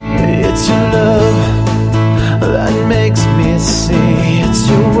see. It's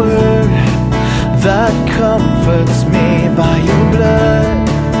your word that comforts me. By your blood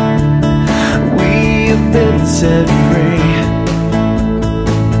we have been set free.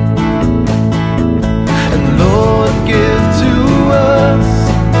 And Lord, give to us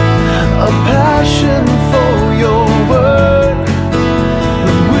a passion for your word,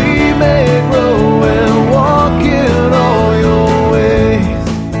 that we may grow and walk in all your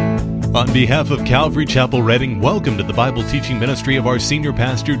ways. On behalf of Calvary Chapel Redding, welcome to the Bible teaching ministry of our senior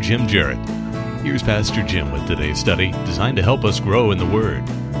pastor, Jim Jarrett. Here's Pastor Jim with today's study, designed to help us grow in the Word.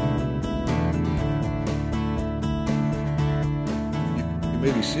 You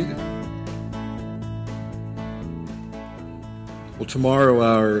may be seated. Well, tomorrow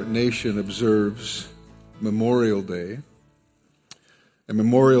our nation observes Memorial Day. And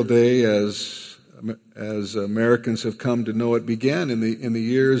Memorial Day, as Americans have come to know it, began in the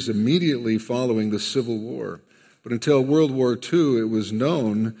years immediately following the Civil War. But until World War II, it was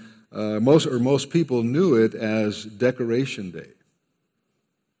known, most people knew it as Decoration Day.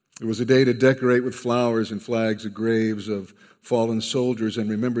 It was a day to decorate with flowers and flags the graves of fallen soldiers and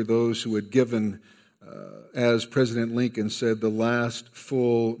remember those who had given, as President Lincoln said, the last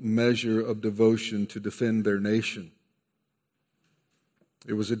full measure of devotion to defend their nation.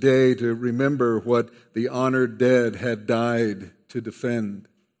 It was a day to remember what the honored dead had died to defend.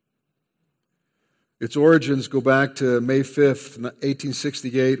 Its origins go back to May 5th,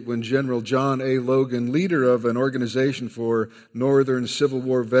 1868, when General John A. Logan, leader of an organization for Northern Civil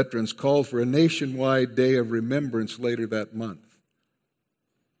War veterans, called for a nationwide day of remembrance later that month.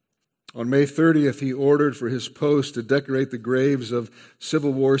 On May 30th, he ordered for his post to decorate the graves of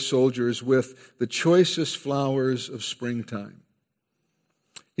Civil War soldiers with the choicest flowers of springtime.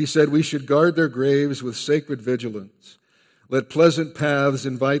 He said, "We should guard their graves with sacred vigilance. Let pleasant paths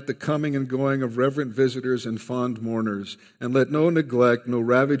invite the coming and going of reverent visitors and fond mourners, and let no neglect, no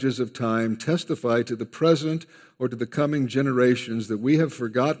ravages of time testify to the present or to the coming generations that we have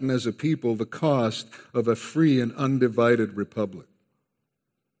forgotten as a people the cost of a free and undivided republic."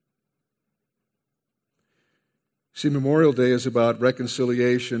 See, Memorial Day is about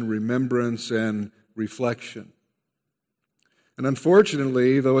reconciliation, remembrance, and reflection. And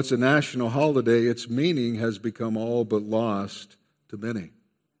unfortunately, though it's a national holiday, its meaning has become all but lost to many.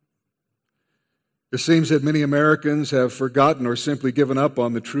 It seems that many Americans have forgotten or simply given up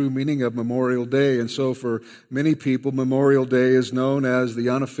on the true meaning of Memorial Day, and so for many people, Memorial Day is known as the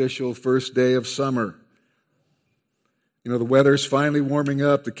unofficial first day of summer. You know, the weather's finally warming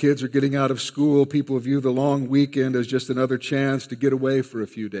up, the kids are getting out of school, people view the long weekend as just another chance to get away for a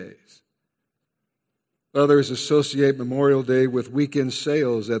few days. Others associate Memorial Day with weekend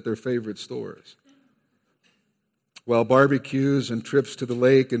sales at their favorite stores. While barbecues and trips to the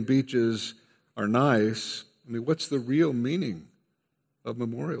lake and beaches are nice, I mean, what's the real meaning of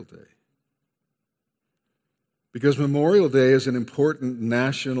Memorial Day? Because Memorial Day is an important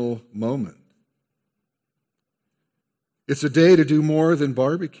national moment. It's a day to do more than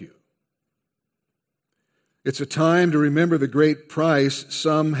barbecue. It's a time to remember the great price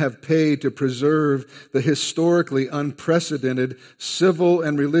some have paid to preserve the historically unprecedented civil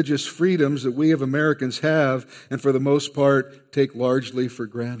and religious freedoms that we of Americans have, and for the most part, take largely for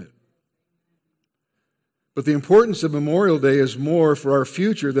granted. But the importance of Memorial Day is more for our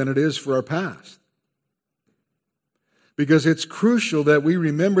future than it is for our past. Because it's crucial that we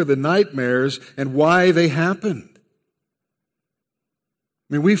remember the nightmares and why they happened.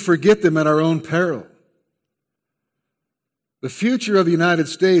 I mean, we forget them at our own peril. The future of the United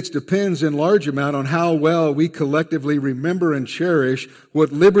States depends in large amount on how well we collectively remember and cherish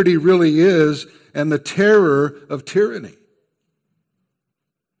what liberty really is and the terror of tyranny.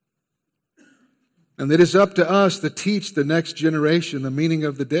 And it is up to us to teach the next generation the meaning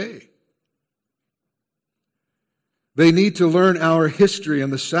of the day. They need to learn our history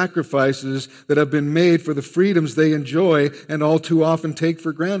and the sacrifices that have been made for the freedoms they enjoy and all too often take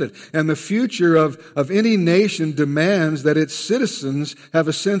for granted. And the future of any nation demands that its citizens have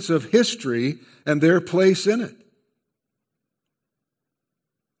a sense of history and their place in it.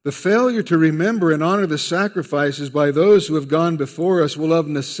 The failure to remember and honor the sacrifices by those who have gone before us will of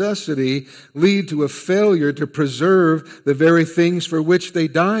necessity lead to a failure to preserve the very things for which they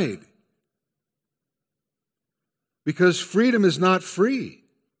died. Because freedom is not free.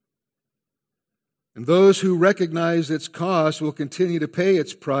 And those who recognize its cost will continue to pay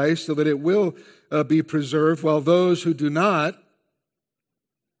its price so that it will be preserved, while those who do not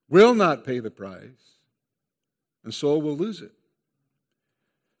will not pay the price, and so will lose it.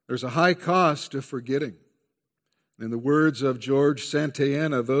 There's a high cost to forgetting. In the words of George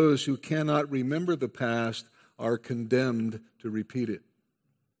Santayana, those who cannot remember the past are condemned to repeat it.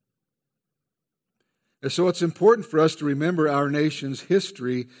 And so it's important for us to remember our nation's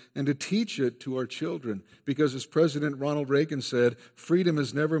history and to teach it to our children. Because as President Ronald Reagan said, freedom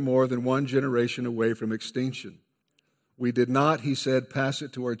is never more than one generation away from extinction. We did not, he said, pass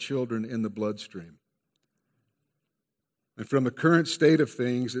it to our children in the bloodstream. And from the current state of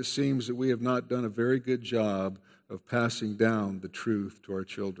things, it seems that we have not done a very good job of passing down the truth to our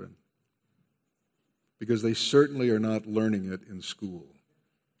children. Because they certainly are not learning it in school.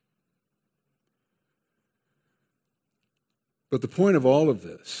 But the point of all of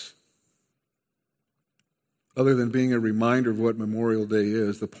this, other than being a reminder of what Memorial Day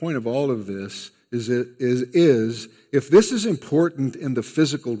is, the point of all of this is if this is important in the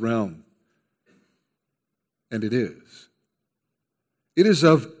physical realm, and it is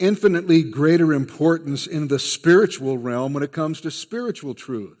of infinitely greater importance in the spiritual realm when it comes to spiritual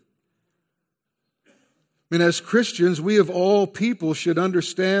truth. I mean, as Christians, we of all people should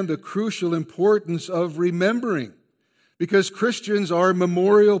understand the crucial importance of remembering, because Christians are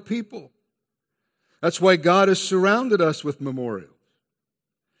memorial people. That's why God has surrounded us with memorials.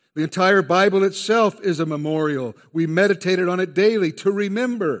 The entire Bible itself is a memorial. We meditated on it daily to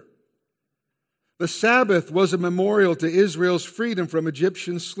remember. The Sabbath was a memorial to Israel's freedom from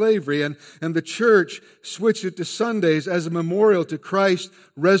Egyptian slavery, and the church switched it to Sundays as a memorial to Christ's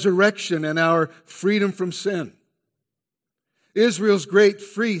resurrection and our freedom from sin. Israel's great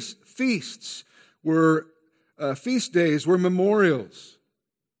feasts were feast days were memorials.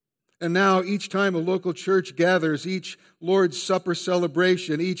 And now each time a local church gathers, each Lord's Supper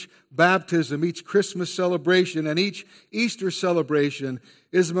celebration, each baptism, each Christmas celebration, and each Easter celebration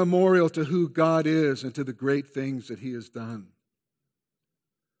is a memorial to who God is and to the great things that He has done.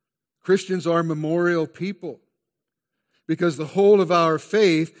 Christians are memorial people because the whole of our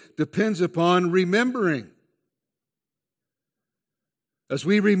faith depends upon remembering. As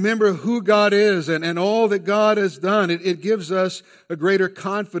we remember who God is and all that God has done, it gives us a greater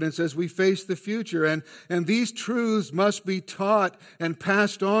confidence as we face the future. And these truths must be taught and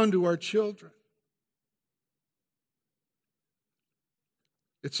passed on to our children.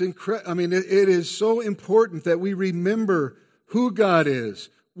 It is so important that we remember who God is,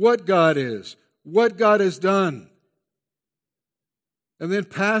 what God has done, and then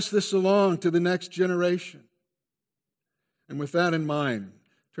pass this along to the next generation. And with that in mind,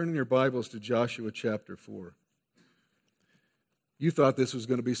 turn in your Bibles to Joshua chapter 4. You thought this was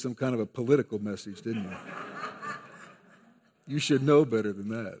going to be some kind of a political message, didn't you? You should know better than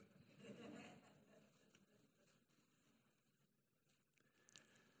that.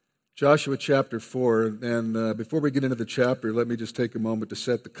 Joshua chapter 4, and before we get into the chapter, let me just take a moment to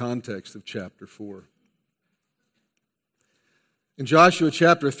set the context of chapter 4. In Joshua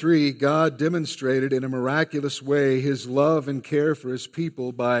chapter 3, God demonstrated in a miraculous way His love and care for His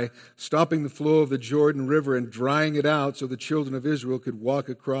people by stopping the flow of the Jordan River and drying it out so the children of Israel could walk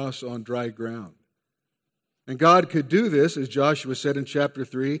across on dry ground. And God could do this, as Joshua said in chapter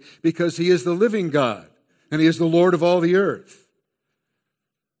 3, because He is the living God and He is the Lord of all the earth.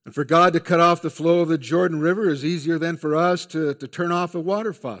 And for God to cut off the flow of the Jordan River is easier than for us to turn off a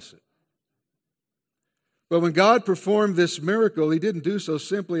water faucet. But when God performed this miracle, He didn't do so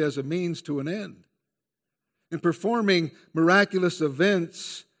simply as a means to an end. In performing miraculous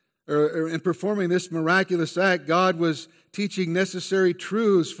events, or in performing this miraculous act, God was teaching necessary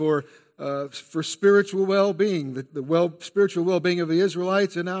truths for spiritual well-being, the spiritual well-being of the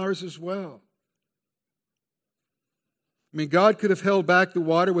Israelites and ours as well. I mean, God could have held back the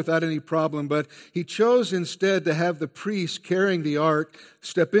water without any problem, but He chose instead to have the priests carrying the ark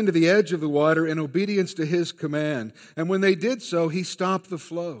step into the edge of the water in obedience to His command. And when they did so, He stopped the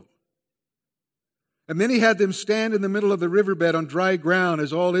flow. And then He had them stand in the middle of the riverbed on dry ground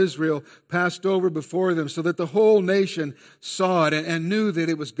as all Israel passed over before them, so that the whole nation saw it and knew that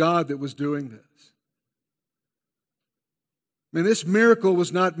it was God that was doing this. I mean, this miracle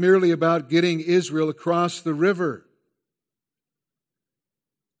was not merely about getting Israel across the river.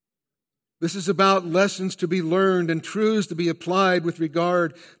 This is about lessons to be learned and truths to be applied with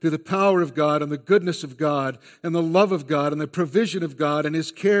regard to the power of God and the goodness of God and the love of God and the provision of God and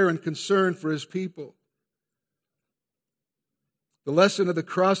His care and concern for His people. The lesson of the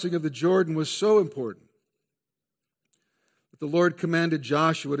crossing of the Jordan was so important that the Lord commanded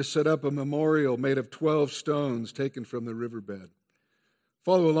Joshua to set up a memorial made of 12 stones taken from the riverbed.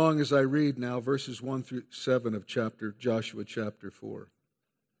 Follow along as I read now verses 1 through 7 of Joshua chapter 4.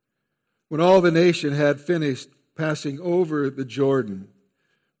 When all the nation had finished passing over the Jordan,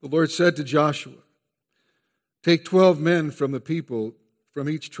 the Lord said to Joshua, "Take 12 men from the people, from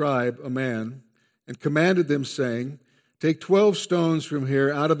each tribe a man, and commanded them, saying, "Take 12 stones from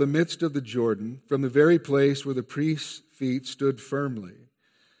here out of the midst of the Jordan, from the very place where the priest's feet stood firmly,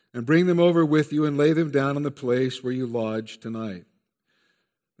 and bring them over with you and lay them down on the place where you lodge tonight."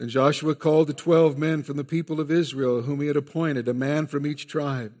 Then Joshua called the 12 men from the people of Israel, whom he had appointed, a man from each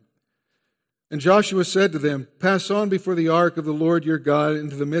tribe. And Joshua said to them, "Pass on before the ark of the Lord your God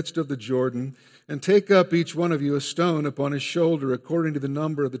into the midst of the Jordan, and take up each one of you a stone upon his shoulder according to the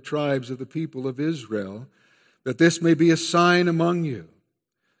number of the tribes of the people of Israel, that this may be a sign among you.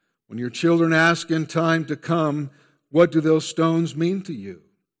 When your children ask in time to come, 'What do those stones mean to you?'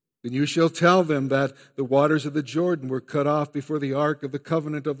 then you shall tell them that the waters of the Jordan were cut off before the ark of the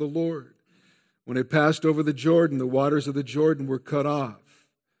covenant of the Lord. When it passed over the Jordan, the waters of the Jordan were cut off.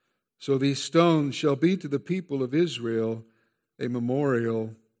 So these stones shall be to the people of Israel a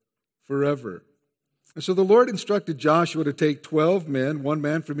memorial forever." And so the Lord instructed Joshua to take 12 men, one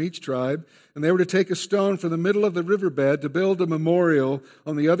man from each tribe, and they were to take a stone from the middle of the riverbed to build a memorial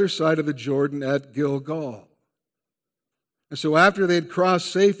on the other side of the Jordan at Gilgal. And so after they had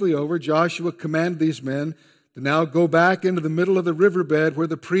crossed safely over, Joshua commanded these men to now go back into the middle of the riverbed where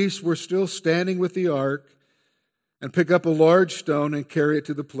the priests were still standing with the ark and pick up a large stone and carry it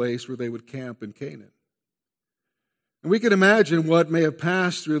to the place where they would camp in Canaan. And we can imagine what may have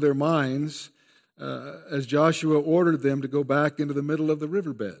passed through their minds as Joshua ordered them to go back into the middle of the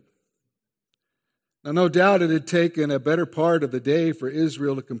riverbed. Now, no doubt it had taken a better part of the day for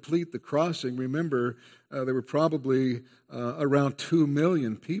Israel to complete the crossing. Remember, there were probably around 2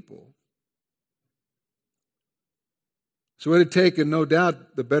 million people. So it had taken, no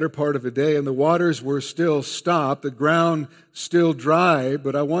doubt, the better part of a day, and the waters were still stopped, the ground still dry,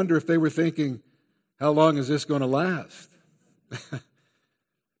 but I wonder if they were thinking, how long is this going to last?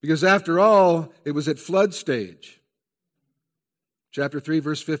 Because after all, it was at flood stage. Chapter 3,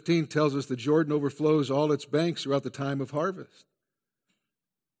 verse 15 tells us the Jordan overflows all its banks throughout the time of harvest.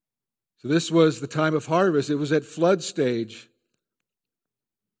 So this was the time of harvest. It was at flood stage.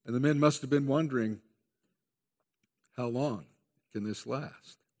 And the men must have been wondering, how long can this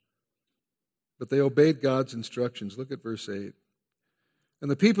last? But they obeyed God's instructions. Look at verse 8. And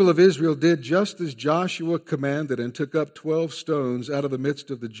the people of Israel did just as Joshua commanded and took up 12 stones out of the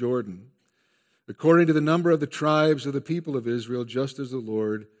midst of the Jordan, according to the number of the tribes of the people of Israel, just as the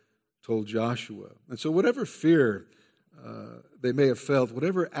Lord told Joshua. And so whatever fear they may have felt,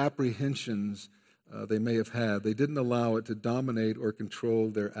 whatever apprehensions they may have had, they didn't allow it to dominate or control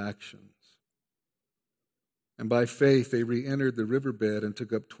their actions. And by faith they re-entered the riverbed and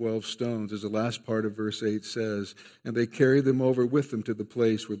took up 12 stones, as the last part of verse 8 says, and they carried them over with them to the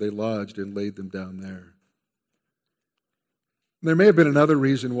place where they lodged and laid them down there. There may have been another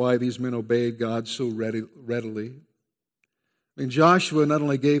reason why these men obeyed God so readily. I mean, Joshua not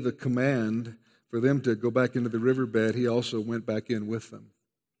only gave the command for them to go back into the riverbed, he also went back in with them.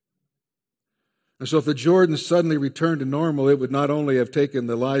 And so if the Jordan suddenly returned to normal, it would not only have taken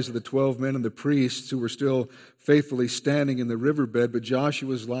the lives of the 12 men and the priests who were still faithfully standing in the riverbed, but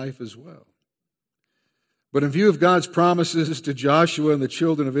Joshua's life as well. But in view of God's promises to Joshua and the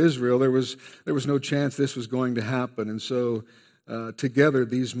children of Israel, there was no chance this was going to happen. And so together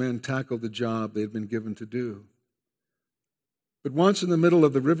these men tackled the job they had been given to do. But once in the middle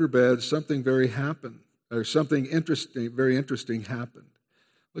of the riverbed, something very interesting happened.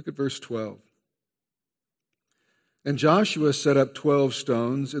 Look at verse 12. And Joshua set up 12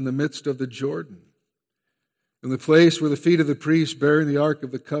 stones in the midst of the Jordan, in the place where the feet of the priests bearing the Ark of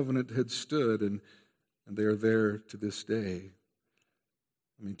the Covenant had stood, and they are there to this day.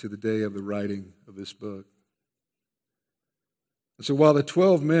 To the day of the writing of this book. And so while the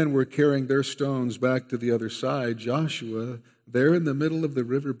 12 men were carrying their stones back to the other side, Joshua, there in the middle of the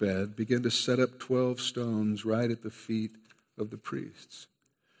riverbed, began to set up 12 stones right at the feet of the priests.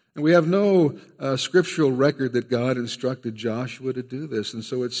 And we have no scriptural record that God instructed Joshua to do this. And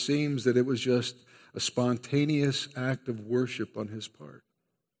so it seems that it was just a spontaneous act of worship on his part.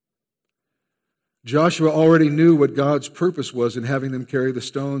 Joshua already knew what God's purpose was in having them carry the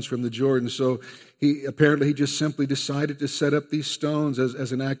stones from the Jordan. So he just simply decided to set up these stones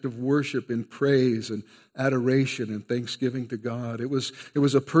as an act of worship in praise and adoration and thanksgiving to God. It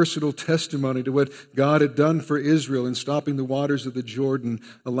was a personal testimony to what God had done for Israel in stopping the waters of the Jordan,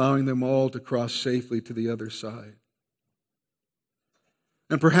 allowing them all to cross safely to the other side.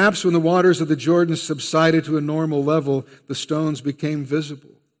 And perhaps when the waters of the Jordan subsided to a normal level, the stones became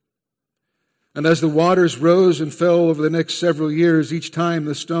visible. And as the waters rose and fell over the next several years, each time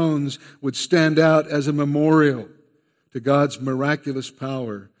the stones would stand out as a memorial to God's miraculous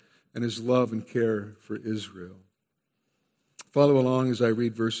power and His love and care for Israel. Follow along as I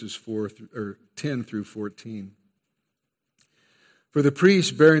read verses 10 through 14. For the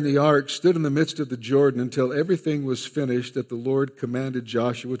priest bearing the ark stood in the midst of the Jordan until everything was finished that the Lord commanded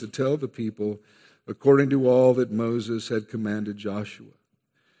Joshua to tell the people according to all that Moses had commanded Joshua.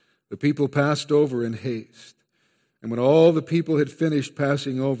 The people passed over in haste. And when all the people had finished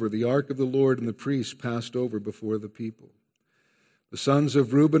passing over, the ark of the Lord and the priests passed over before the people. The sons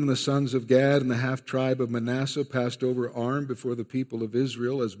of Reuben and the sons of Gad and the half-tribe of Manasseh passed over armed before the people of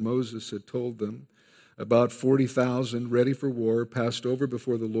Israel, as Moses had told them. About 40,000, ready for war, passed over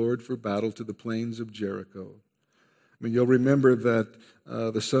before the Lord for battle to the plains of Jericho. I mean, you'll remember that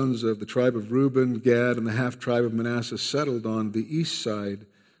the sons of the tribe of Reuben, Gad, and the half-tribe of Manasseh settled on the east side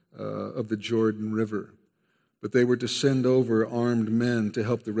of the Jordan River. But they were to send over armed men to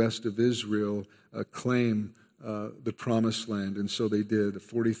help the rest of Israel claim the promised land. And so they did.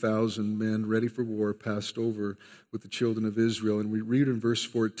 40,000 men ready for war passed over with the children of Israel. And we read in verse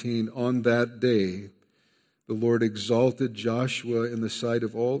 14, on that day the Lord exalted Joshua in the sight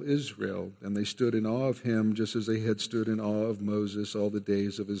of all Israel, and they stood in awe of him just as they had stood in awe of Moses all the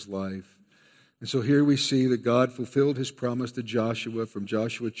days of his life. And so here we see that God fulfilled his promise to Joshua from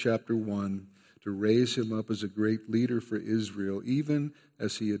Joshua chapter 1 to raise him up as a great leader for Israel, even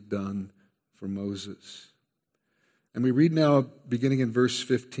as he had done for Moses. And we read now, beginning in verse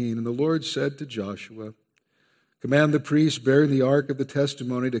 15, and the Lord said to Joshua, command the priests bearing the ark of the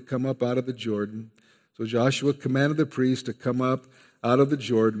testimony to come up out of the Jordan. So Joshua commanded the priests to come up out of the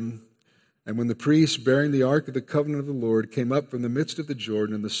Jordan. And when the priests bearing the ark of the covenant of the Lord came up from the midst of the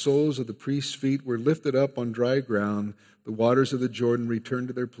Jordan, and the soles of the priests' feet were lifted up on dry ground, the waters of the Jordan returned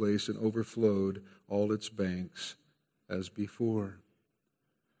to their place and overflowed all its banks as before.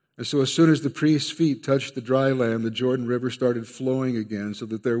 And so as soon as the priests' feet touched the dry land, the Jordan River started flowing again, so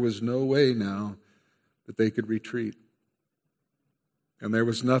that there was no way now that they could retreat. And there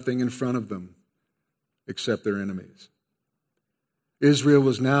was nothing in front of them except their enemies. Israel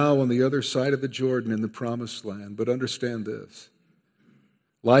was now on the other side of the Jordan in the promised land. But understand this.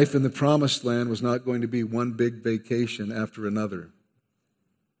 Life in the promised land was not going to be one big vacation after another.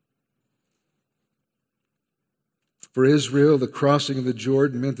 For Israel, the crossing of the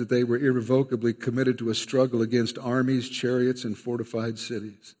Jordan meant that they were irrevocably committed to a struggle against armies, chariots, and fortified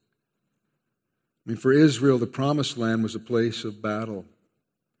cities. I mean, for Israel, the promised land was a place of battle.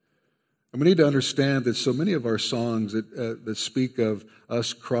 And we need to understand that so many of our songs that speak of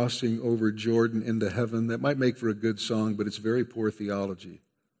us crossing over Jordan into heaven, that might make for a good song, but it's very poor theology.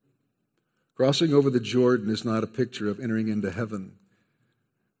 Crossing over the Jordan is not a picture of entering into heaven.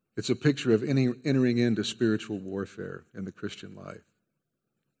 It's a picture of entering into spiritual warfare in the Christian life.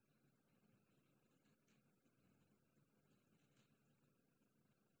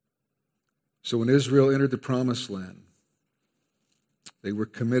 So when Israel entered the promised land, they were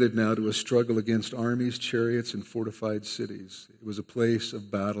committed now to a struggle against armies, chariots, and fortified cities. It was a place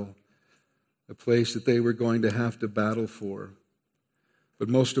of battle, a place that they were going to have to battle for. But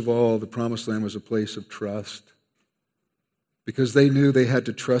most of all, the promised land was a place of trust, because they knew they had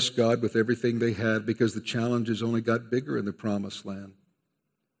to trust God with everything they had, because the challenges only got bigger in the promised land.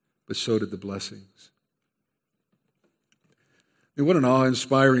 But so did the blessings. And what an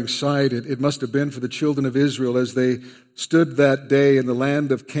awe-inspiring sight it must have been for the children of Israel as they stood that day in the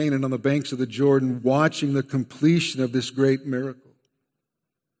land of Canaan on the banks of the Jordan, watching the completion of this great miracle.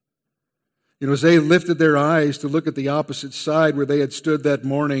 You know, as they lifted their eyes to look at the opposite side where they had stood that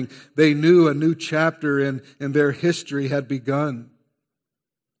morning, they knew a new chapter in their history had begun.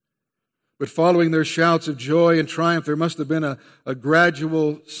 But following their shouts of joy and triumph, there must have been a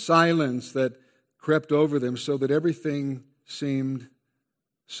gradual silence that crept over them, so that everything seemed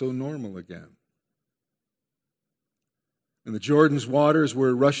so normal again. And the Jordan's waters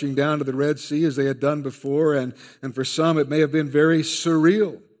were rushing down to the Red Sea as they had done before, and for some it may have been very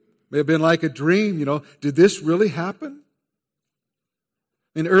surreal. It may have been like a dream, you know. Did this really happen?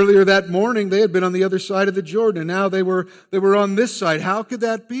 And earlier that morning they had been on the other side of the Jordan, and now they were on this side. How could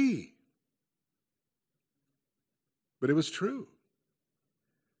that be? But it was true.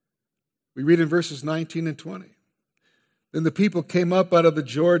 We read in verses 19 and 20. Then the people came up out of the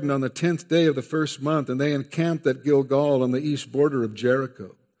Jordan on the 10th day of the first month, and they encamped at Gilgal on the east border of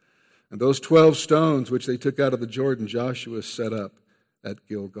Jericho. And those 12 stones which they took out of the Jordan, Joshua set up at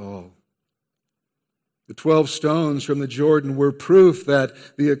Gilgal. The 12 stones from the Jordan were proof that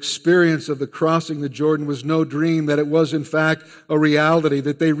the experience of the crossing the Jordan was no dream, that it was in fact a reality,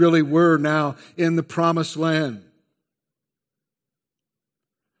 that they really were now in the promised land.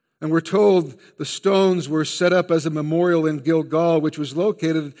 And we're told the stones were set up as a memorial in Gilgal, which was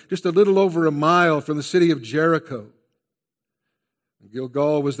located just a little over a mile from the city of Jericho.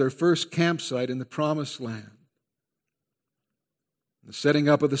 Gilgal was their first campsite in the Promised Land. The setting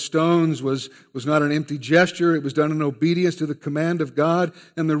up of the stones was not an empty gesture. It was done in obedience to the command of God.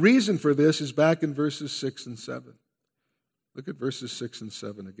 And the reason for this is back in verses 6 and 7. Look at verses 6 and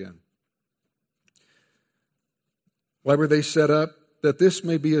 7 again. Why were they set up? That this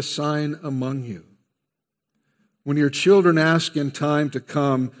may be a sign among you. When your children ask in time to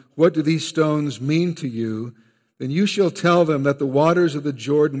come, what do these stones mean to you? Then you shall tell them that the waters of the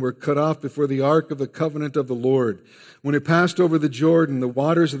Jordan were cut off before the ark of the covenant of the Lord. When it passed over the Jordan, the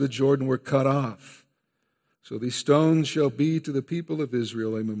waters of the Jordan were cut off. So these stones shall be to the people of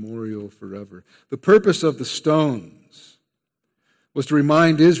Israel a memorial forever. The purpose of the stones was to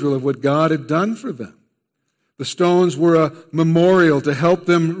remind Israel of what God had done for them. The stones were a memorial to help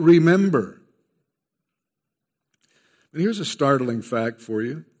them remember. And here's a startling fact for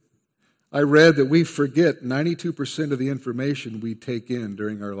you. I read that we forget 92% of the information we take in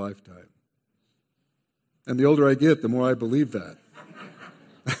during our lifetime. And the older I get, the more I believe that.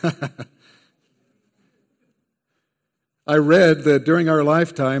 I read that during our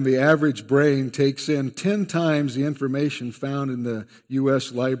lifetime, the average brain takes in 10 times the information found in the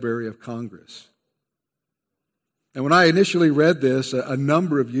U.S. Library of Congress. And when I initially read this a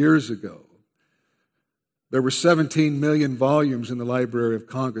number of years ago, there were 17 million volumes in the Library of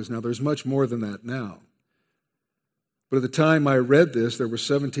Congress. Now, there's much more than that now. But at the time I read this, there were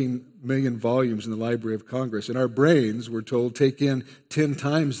 17 million volumes in the Library of Congress. And our brains, we're told, take in 10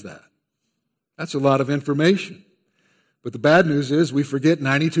 times that. That's a lot of information. But the bad news is we forget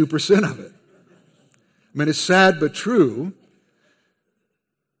 92% of it. I mean, it's sad but true.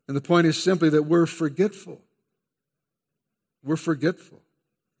 And the point is simply that we're forgetful. We're forgetful.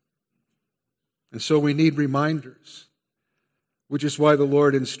 And so we need reminders, which is why the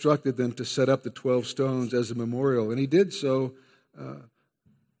Lord instructed them to set up the 12 stones as a memorial. And He did so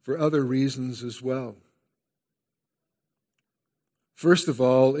for other reasons as well. First of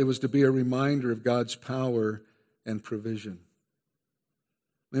all, it was to be a reminder of God's power and provision.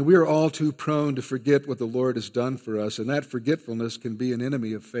 I mean, we are all too prone to forget what the Lord has done for us, and that forgetfulness can be an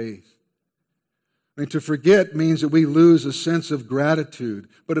enemy of faith. I mean, to forget means that we lose a sense of gratitude,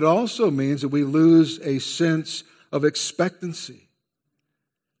 but it also means that we lose a sense of expectancy.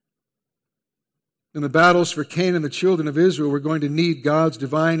 In the battles for Canaan, the children of Israel were going to need God's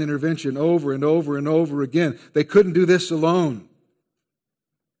divine intervention over and over and over again. They couldn't do this alone.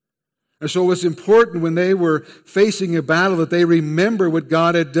 And so it was important when they were facing a battle that they remember what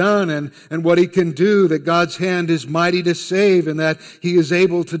God had done and what He can do, that God's hand is mighty to save and that He is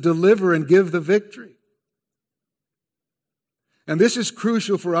able to deliver and give the victory. And this is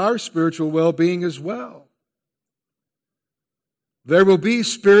crucial for our spiritual well-being as well. There will be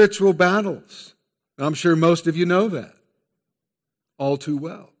spiritual battles. I'm sure most of you know that all too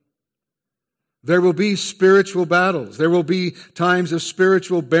well. There will be spiritual battles. There will be times of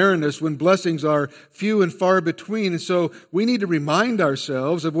spiritual barrenness when blessings are few and far between. And so we need to remind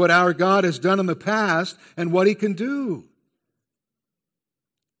ourselves of what our God has done in the past and what He can do.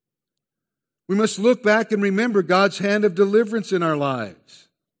 We must look back and remember God's hand of deliverance in our lives.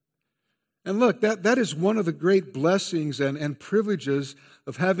 And look, that is one of the great blessings and privileges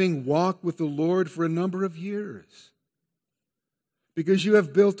of having walked with the Lord for a number of years. Because you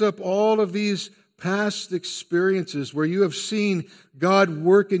have built up all of these past experiences where you have seen God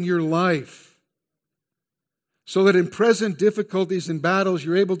work in your life. So that in present difficulties and battles,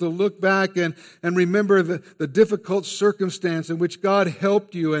 you're able to look back and remember the difficult circumstance in which God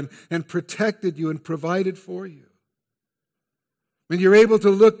helped you and protected you and provided for you. And you're able to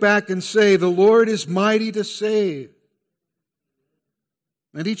look back and say, the Lord is mighty to save.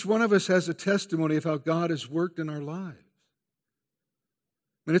 And each one of us has a testimony of how God has worked in our lives.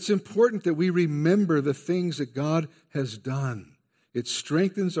 And it's important that we remember the things that God has done. It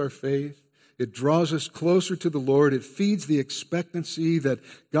strengthens our faith. It draws us closer to the Lord. It feeds the expectancy that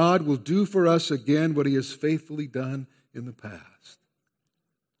God will do for us again what He has faithfully done in the past.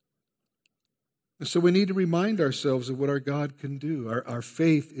 And so we need to remind ourselves of what our God can do. Our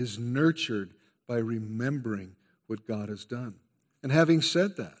faith is nurtured by remembering what God has done. And having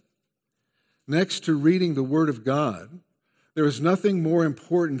said that, next to reading the Word of God, there is nothing more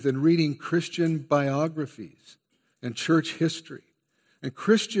important than reading Christian biographies and church history. And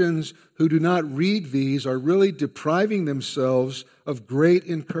Christians who do not read these are really depriving themselves of great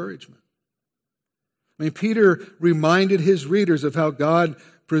encouragement. I mean, Peter reminded his readers of how God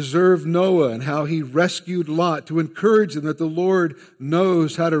preserved Noah and how he rescued Lot, to encourage them that the Lord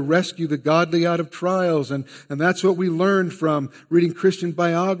knows how to rescue the godly out of trials. And that's what we learn from reading Christian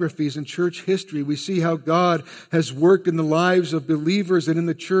biographies and church history. We see how God has worked in the lives of believers and in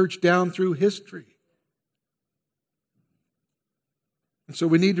the church down through history. And so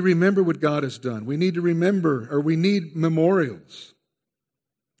we need to remember what God has done. We need memorials.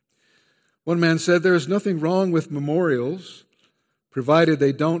 One man said, there is nothing wrong with memorials, provided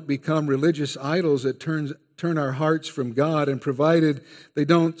they don't become religious idols that turn our hearts from God, and provided they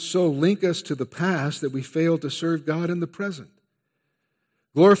don't so link us to the past that we fail to serve God in the present.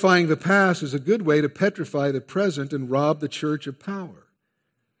 Glorifying the past is a good way to petrify the present and rob the church of power.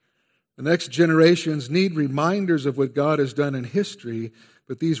 The next generations need reminders of what God has done in history,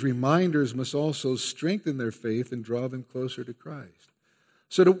 but these reminders must also strengthen their faith and draw them closer to Christ.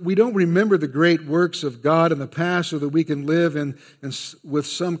 So that we don't remember the great works of God in the past so that we can live with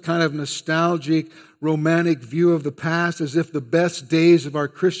some kind of nostalgic, romantic view of the past as if the best days of our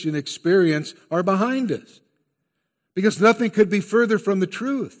Christian experience are behind us. Because nothing could be further from the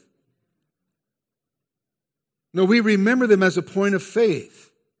truth. No, we remember them as a point of faith.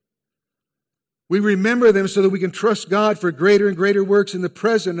 We remember them so that we can trust God for greater and greater works in the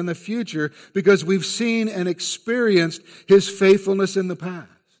present and the future because we've seen and experienced His faithfulness in the past.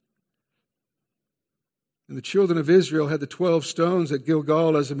 And the children of Israel had the 12 stones at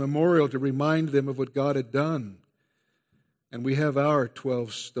Gilgal as a memorial to remind them of what God had done. And we have our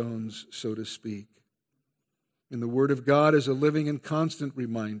 12 stones, so to speak. And the Word of God is a living and constant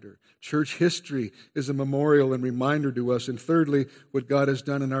reminder. Church history is a memorial and reminder to us. And thirdly, what God has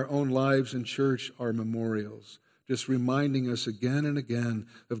done in our own lives in church are memorials, just reminding us again and again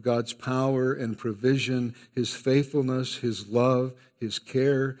of God's power and provision, His faithfulness, His love, His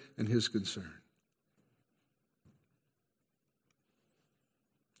care, and His concern.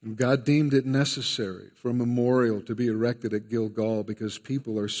 And God deemed it necessary for a memorial to be erected at Gilgal because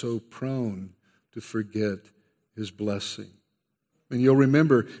people are so prone to forget His blessing. And you'll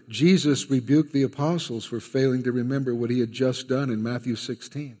remember, Jesus rebuked the apostles for failing to remember what He had just done in Matthew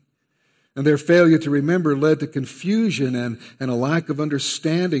 16. And their failure to remember led to confusion and a lack of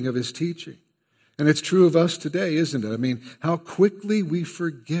understanding of His teaching. And it's true of us today, isn't it? I mean, how quickly we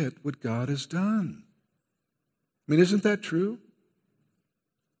forget what God has done. I mean, isn't that true?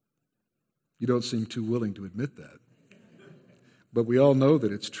 You don't seem too willing to admit that. But we all know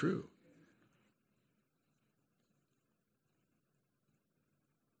that it's true.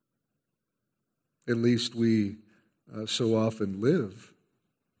 At least we so often live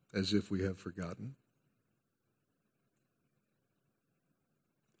as if we have forgotten.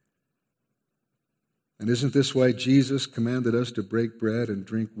 And isn't this why Jesus commanded us to break bread and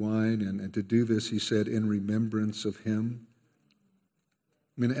drink wine? And to do this, He said, in remembrance of Him.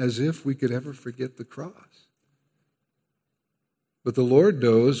 I mean, as if we could ever forget the cross. But the Lord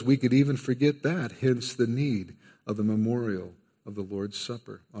knows we could even forget that, hence the need of the memorial of the Lord's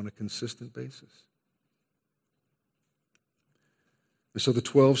Supper on a consistent basis. And so the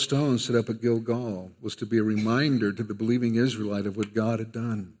 12 stones set up at Gilgal was to be a reminder to the believing Israelite of what God had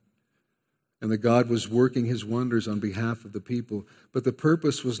done. And that God was working His wonders on behalf of the people. But the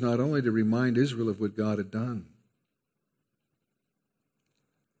purpose was not only to remind Israel of what God had done.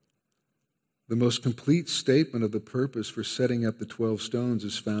 The most complete statement of the purpose for setting up the 12 stones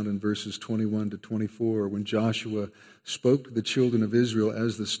is found in verses 21 to 24, when Joshua spoke to the children of Israel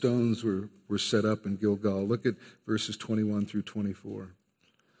as the stones were set up in Gilgal. Look at verses 21 through 24.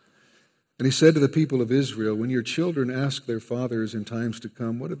 And he said to the people of Israel, when your children ask their fathers in times to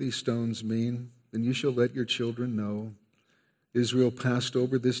come, what do these stones mean? Then you shall let your children know. Israel passed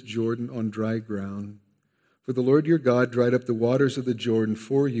over this Jordan on dry ground. For the Lord your God dried up the waters of the Jordan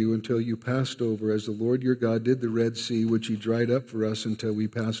for you until you passed over, as the Lord your God did the Red Sea, which He dried up for us until we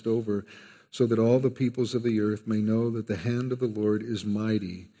passed over, so that all the peoples of the earth may know that the hand of the Lord is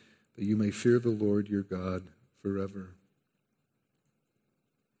mighty, that you may fear the Lord your God forever.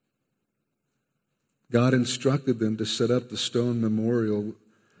 God instructed them to set up the stone memorial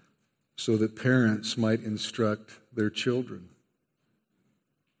so that parents might instruct their children.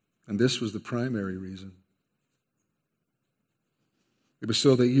 And this was the primary reason. It was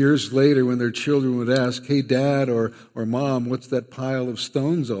so that years later when their children would ask, hey, Dad or Mom, what's that pile of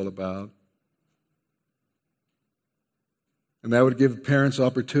stones all about? And that would give parents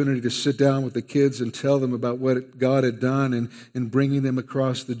opportunity to sit down with the kids and tell them about what God had done in bringing them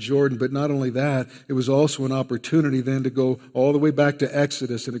across the Jordan. But not only that, it was also an opportunity then to go all the way back to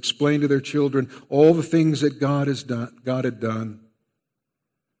Exodus and explain to their children all the things that God had done.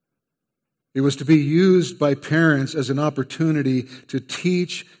 It was to be used by parents as an opportunity to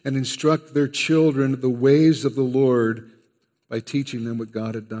teach and instruct their children the ways of the Lord by teaching them what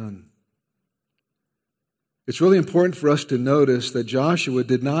God had done. It's really important for us to notice that Joshua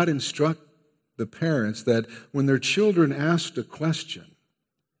did not instruct the parents that when their children asked a question,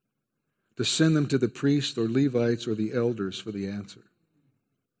 to send them to the priests or Levites or the elders for the answer.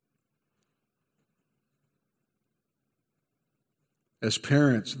 As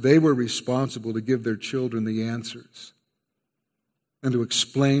parents, they were responsible to give their children the answers and to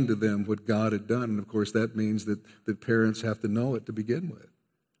explain to them what God had done. And of course, that means that parents have to know it to begin with.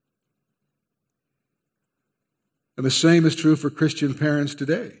 And the same is true for Christian parents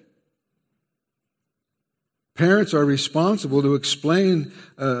today. Parents are responsible to explain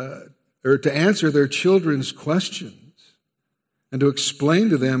or to answer their children's questions and to explain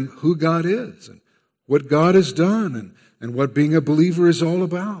to them who God is and what God has done and what being a believer is all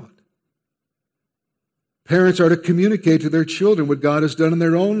about. Parents are to communicate to their children what God has done in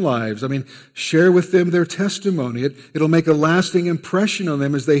their own lives. Share with them their testimony. It'll make a lasting impression on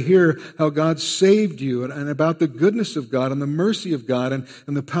them as they hear how God saved you and about the goodness of God and the mercy of God and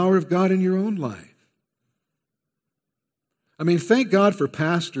the power of God in your own life. Thank God for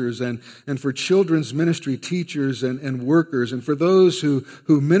pastors and for children's ministry teachers and workers and for those who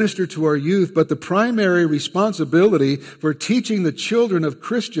minister to our youth. But the primary responsibility for teaching the children of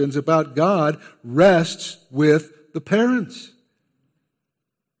Christians about God rests with the parents.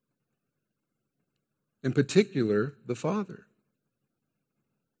 In particular, the father.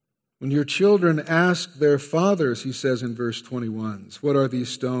 When your children ask their fathers, he says in verse 21, "What are these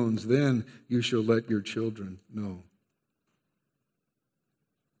stones? Then you shall let your children know."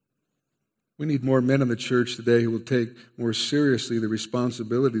 We need more men in the church today who will take more seriously the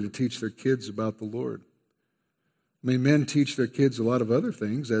responsibility to teach their kids about the Lord. Men teach their kids a lot of other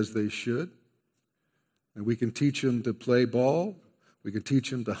things, as they should. And we can teach them to play ball. We can teach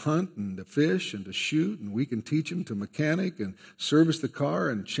them to hunt and to fish and to shoot. And we can teach them to mechanic and service the car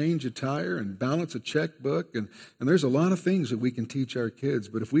and change a tire and balance a checkbook. And there's a lot of things that we can teach our kids.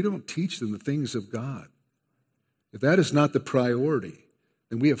 But if we don't teach them the things of God, if that is not the priority,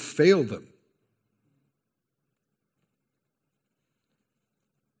 then we have failed them.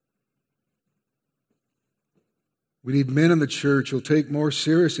 We need men in the church who'll take more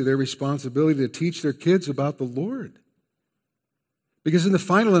seriously their responsibility to teach their kids about the Lord. Because in the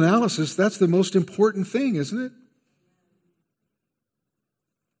final analysis, that's the most important thing, isn't it?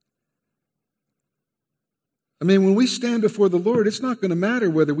 When we stand before the Lord, it's not going to matter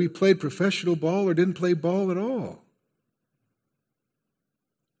whether we played professional ball or didn't play ball at all.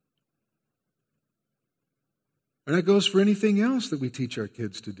 And that goes for anything else that we teach our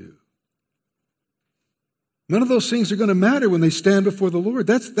kids to do. None of those things are going to matter when they stand before the Lord.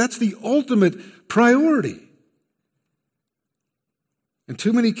 That's the ultimate priority. And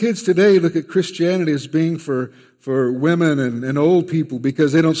too many kids today look at Christianity as being for women and old people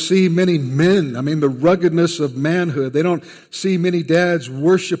because they don't see many men. The ruggedness of manhood. They don't see many dads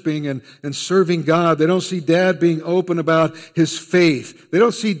worshiping and serving God. They don't see dad being open about his faith. They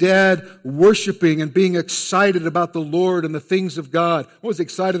don't see dad worshiping and being excited about the Lord and the things of God. I was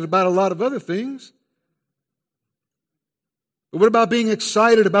excited about a lot of other things. But what about being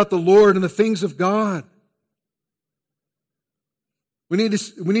excited about the Lord and the things of God? We need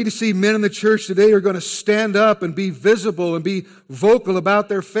to see men in the church today who are going to stand up and be visible and be vocal about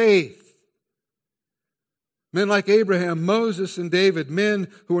their faith. Men like Abraham, Moses, and David, men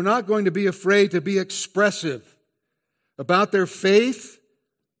who are not going to be afraid to be expressive about their faith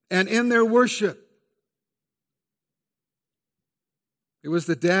and in their worship. It was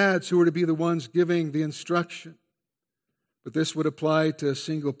the dads who were to be the ones giving the instruction. But this would apply to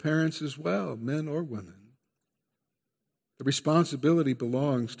single parents as well, men or women. The responsibility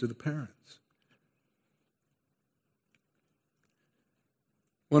belongs to the parents.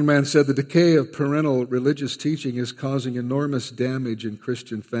 One man said the decay of parental religious teaching is causing enormous damage in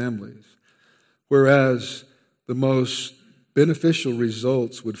Christian families, whereas the most beneficial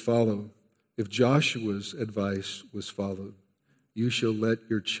results would follow if Joshua's advice was followed. You shall let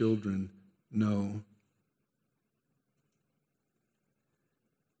your children know.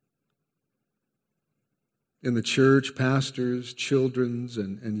 In the church, pastors, children's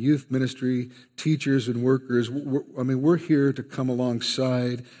and youth ministry, teachers and workers, we're here to come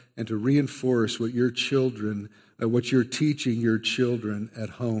alongside and to reinforce what you're teaching your children at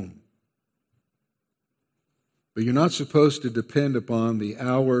home. But you're not supposed to depend upon the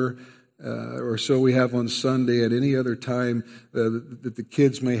hour or so we have on Sunday at any other time that the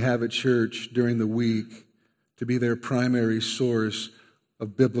kids may have at church during the week to be their primary source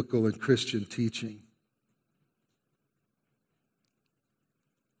of biblical and Christian teaching.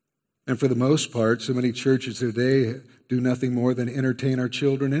 And for the most part, so many churches today do nothing more than entertain our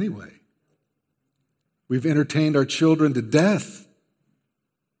children anyway. We've entertained our children to death.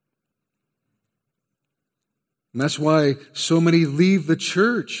 And that's why so many leave the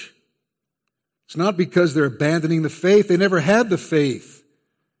church. It's not because they're abandoning the faith. They never had the faith.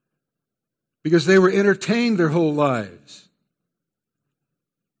 Because they were entertained their whole lives.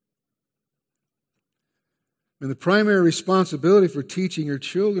 And the primary responsibility for teaching your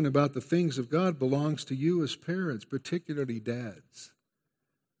children about the things of God belongs to you as parents, particularly dads.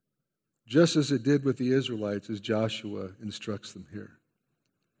 Just as it did with the Israelites, as Joshua instructs them here.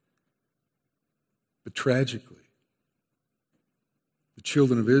 But tragically, the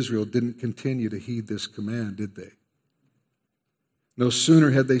children of Israel didn't continue to heed this command, did they? No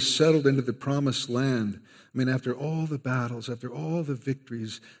sooner had they settled into the promised land. I mean, after all the battles, after all the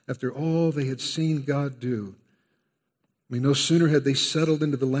victories, after all they had seen God do, no sooner had they settled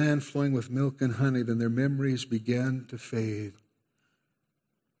into the land flowing with milk and honey than their memories began to fade.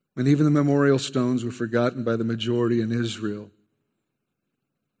 And even the memorial stones were forgotten by the majority in Israel.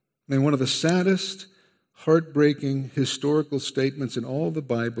 And one of the saddest, heartbreaking historical statements in all the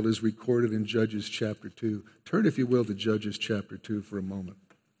Bible is recorded in Judges chapter 2. Turn, if you will, to Judges chapter 2 for a moment.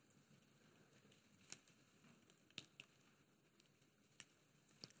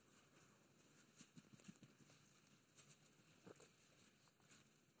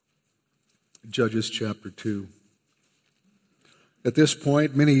 Judges chapter 2. At this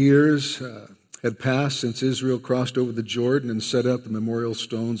point, many years had passed since Israel crossed over the Jordan and set up the memorial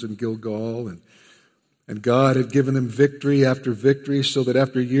stones in Gilgal, and God had given them victory after victory, so that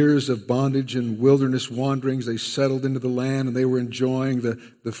after years of bondage and wilderness wanderings, they settled into the land and they were enjoying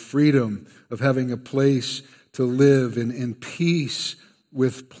the freedom of having a place to live in peace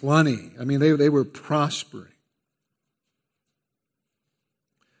with plenty. I mean, they were prospering.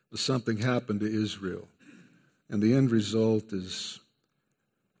 But something happened to Israel. And the end result is,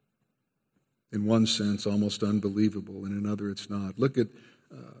 in one sense, almost unbelievable. In another, it's not. Look at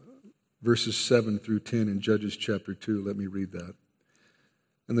verses 7 through 10 in Judges chapter 2. Let me read that.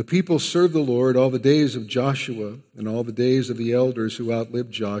 And the people served the Lord all the days of Joshua and all the days of the elders who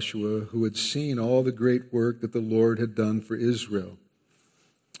outlived Joshua, who had seen all the great work that the Lord had done for Israel.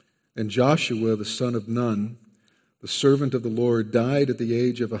 And Joshua, the son of Nun, the servant of the Lord, died at the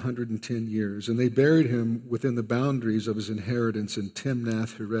age of 110 years, and they buried him within the boundaries of his inheritance in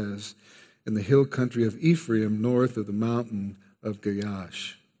Timnath-Heres, in the hill country of Ephraim, north of the mountain of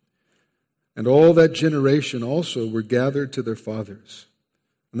Gaash. And all that generation also were gathered to their fathers.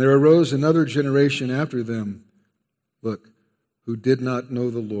 And there arose another generation after them, look, who did not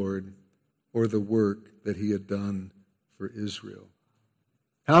know the Lord or the work that he had done for Israel.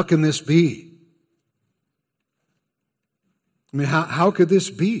 How can this be? I mean, how could this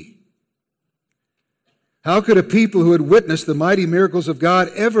be? How could a people who had witnessed the mighty miracles of God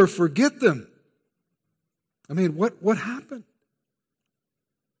ever forget them? I mean, what happened?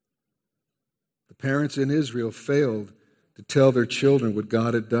 The parents in Israel failed to tell their children what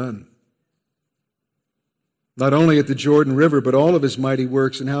God had done. Not only at the Jordan River, but all of his mighty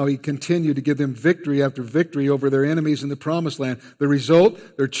works and how he continued to give them victory after victory over their enemies in the promised land. The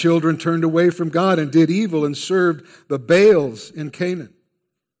result, their children turned away from God and did evil and served the Baals in Canaan.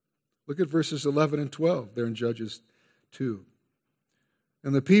 Look at verses 11 and 12 there in Judges 2.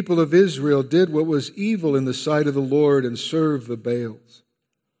 And the people of Israel did what was evil in the sight of the Lord and served the Baals.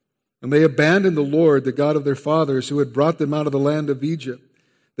 And they abandoned the Lord, the God of their fathers, who had brought them out of the land of Egypt.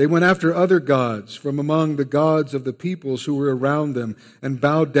 They went after other gods from among the gods of the peoples who were around them and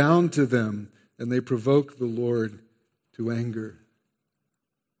bowed down to them, and they provoked the Lord to anger.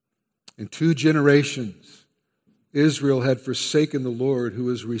 In 2 generations, Israel had forsaken the Lord, who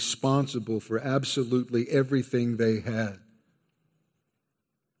was responsible for absolutely everything they had.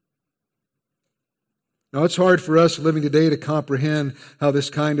 Now, it's hard for us living today to comprehend how this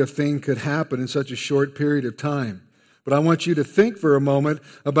kind of thing could happen in such a short period of time. But I want you to think for a moment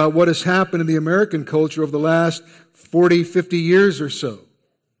about what has happened in the American culture over the last 40, 50 years or so.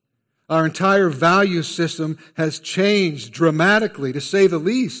 Our entire value system has changed dramatically, to say the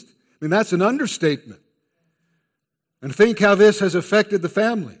least. I mean, that's an understatement. And think how this has affected the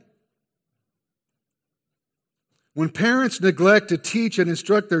family. When parents neglect to teach and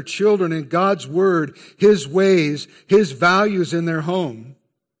instruct their children in God's Word, His ways, His values in their home,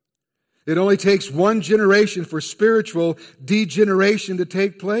 it only takes one generation for spiritual degeneration to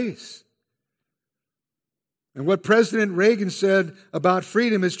take place. And what President Reagan said about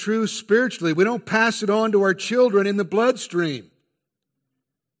freedom is true spiritually. We don't pass it on to our children in the bloodstream.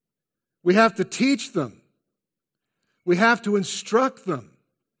 We have to teach them. We have to instruct them.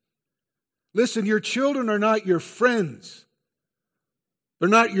 Listen, your children are not your friends. They're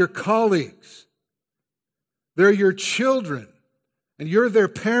not your colleagues. They're your children, and you're their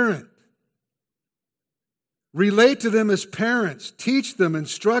parent. Relate to them as parents. Teach them,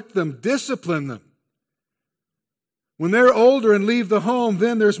 instruct them, discipline them. When they're older and leave the home,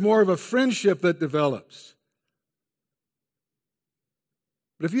 then there's more of a friendship that develops.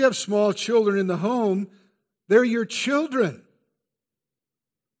 But if you have small children in the home, they're your children.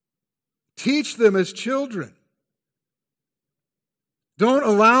 Teach them as children. Don't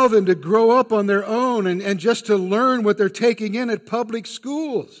allow them to grow up on their own and just to learn what they're taking in at public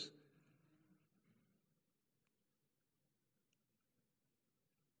schools.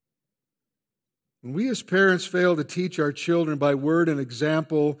 When we as parents fail to teach our children by word and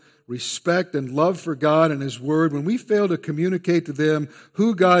example, respect and love for God and His Word, when we fail to communicate to them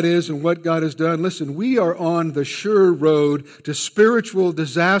who God is and what God has done, listen, we are on the sure road to spiritual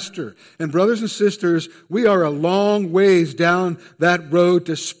disaster. And brothers and sisters, we are a long ways down that road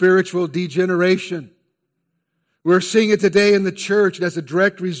to spiritual degeneration. We're seeing it today in the church, and as a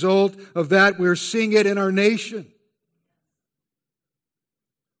direct result of that, we're seeing it in our nation.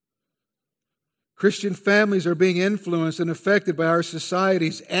 Christian families are being influenced and affected by our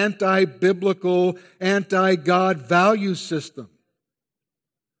society's anti-biblical, anti-God value system.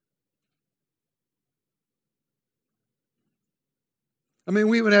 I mean,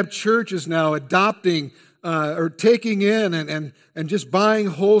 we even have churches now adopting or taking in and just buying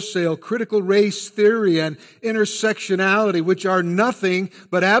wholesale critical race theory and intersectionality, which are nothing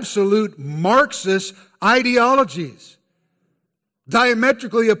but absolute Marxist ideologies,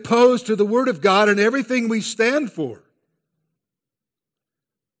 diametrically opposed to the Word of God and everything we stand for.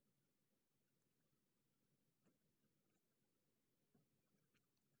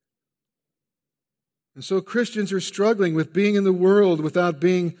 And so Christians are struggling with being in the world without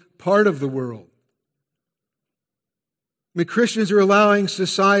being part of the world. I mean, Christians are allowing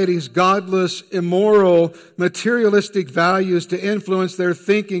society's godless, immoral, materialistic values to influence their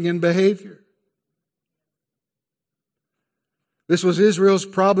thinking and behavior. This was Israel's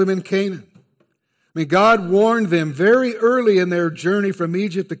problem in Canaan. I mean, God warned them very early in their journey from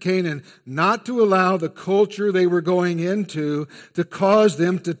Egypt to Canaan not to allow the culture they were going into to cause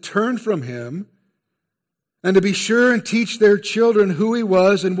them to turn from Him, and to be sure and teach their children who He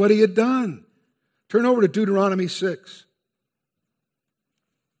was and what He had done. Turn over to Deuteronomy 6.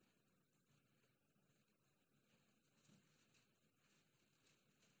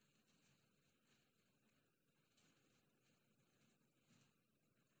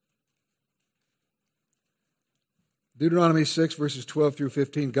 Deuteronomy 6, verses 12 through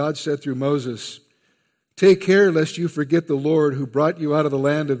 15, God said through Moses, "Take care lest you forget the Lord who brought you out of the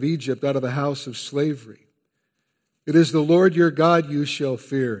land of Egypt, out of the house of slavery. It is the Lord your God you shall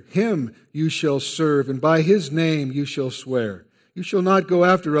fear. Him you shall serve, and by His name you shall swear. You shall not go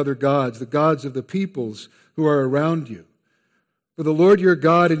after other gods, the gods of the peoples who are around you. For the Lord your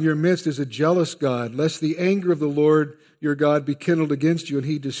God in your midst is a jealous God, lest the anger of the Lord your God be kindled against you, and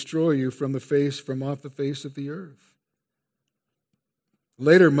He destroy you from off the face of the earth."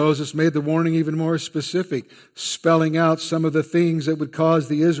 Later, Moses made the warning even more specific, spelling out some of the things that would cause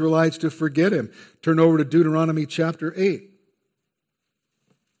the Israelites to forget Him. Turn over to Deuteronomy chapter 8.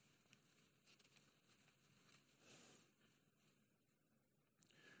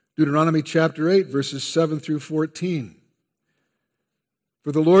 Deuteronomy chapter 8, verses 7 through 14.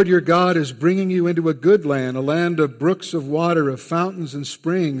 "For the Lord your God is bringing you into a good land, a land of brooks of water, of fountains and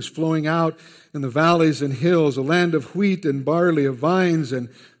springs flowing out in the valleys and hills, a land of wheat and barley, of vines and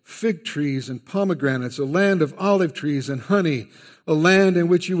fig trees and pomegranates, a land of olive trees and honey, a land in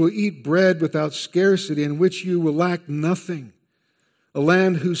which you will eat bread without scarcity, in which you will lack nothing, a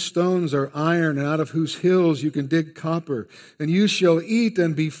land whose stones are iron and out of whose hills you can dig copper. And you shall eat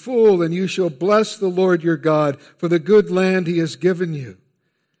and be full, and you shall bless the Lord your God for the good land He has given you.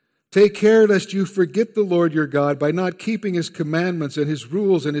 Take care lest you forget the Lord your God by not keeping His commandments and His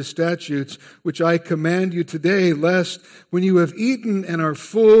rules and His statutes, which I command you today, lest when you have eaten and are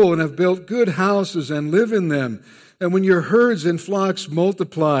full and have built good houses and live in them, and when your herds and flocks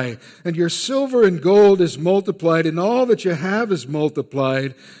multiply, and your silver and gold is multiplied, and all that you have is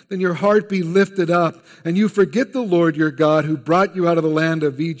multiplied, then your heart be lifted up, and you forget the Lord your God who brought you out of the land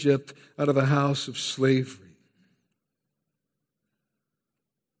of Egypt, out of the house of slavery."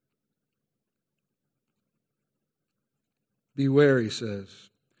 Beware, He says.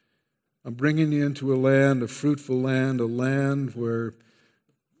 I'm bringing you into a land, a fruitful land, a land where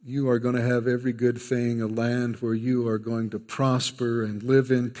you are going to have every good thing, a land where you are going to prosper and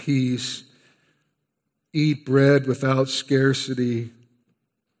live in peace, eat bread without scarcity.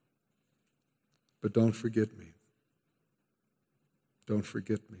 But don't forget me. Don't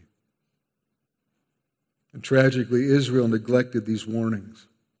forget me. And tragically, Israel neglected these warnings.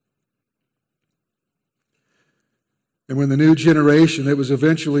 And when the new generation that was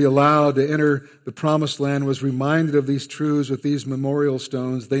eventually allowed to enter the promised land was reminded of these truths with these memorial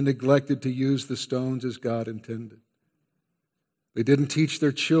stones, they neglected to use the stones as God intended. They didn't teach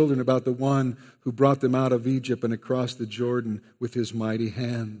their children about the one who brought them out of Egypt and across the Jordan with his mighty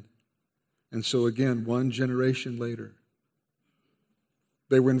hand. And so again, one generation later,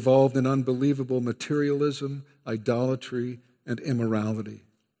 they were involved in unbelievable materialism, idolatry, and immorality.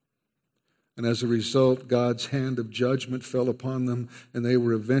 And as a result, God's hand of judgment fell upon them, and they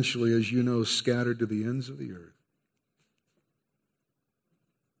were eventually, as you know, scattered to the ends of the earth.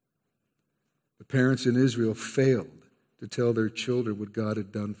 The parents in Israel failed to tell their children what God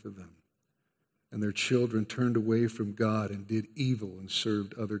had done for them. And their children turned away from God and did evil and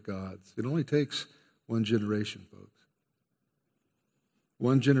served other gods. It only takes one generation, folks.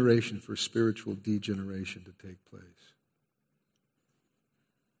 One generation for spiritual degeneration to take place.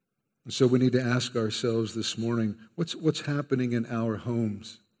 And so we need to ask ourselves this morning, what's happening in our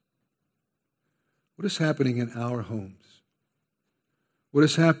homes? What is happening in our homes? What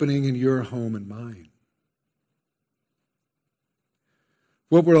is happening in your home and mine?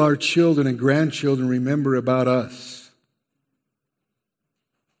 What will our children and grandchildren remember about us?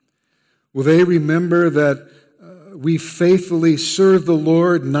 Will they remember that we faithfully served the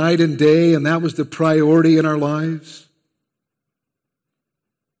Lord night and day, and that was the priority in our lives?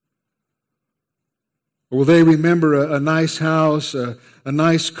 Or will they remember a nice house, a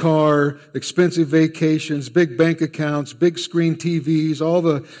nice car, expensive vacations, big bank accounts, big screen TVs, all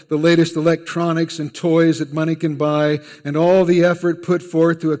the latest electronics and toys that money can buy, and all the effort put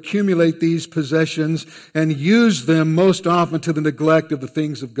forth to accumulate these possessions and use them most often to the neglect of the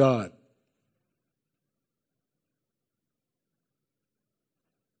things of God?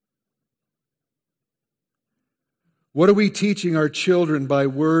 What are we teaching our children by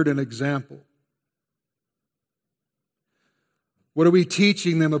word and example? What are we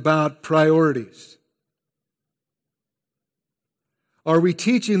teaching them about priorities? Are we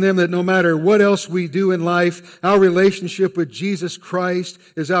teaching them that no matter what else we do in life, our relationship with Jesus Christ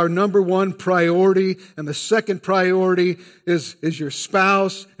is our number one priority, and the second priority is your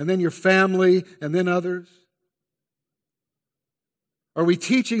spouse, and then your family, and then others? Are we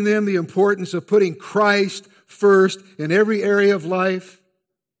teaching them the importance of putting Christ first in every area of life?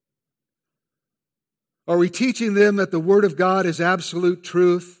 Are we teaching them that the Word of God is absolute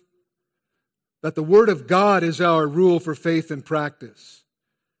truth? That the Word of God is our rule for faith and practice?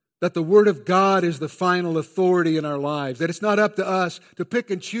 That the Word of God is the final authority in our lives? That it's not up to us to pick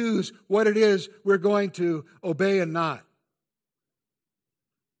and choose what it is we're going to obey and not?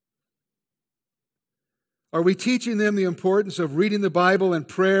 Are we teaching them the importance of reading the Bible and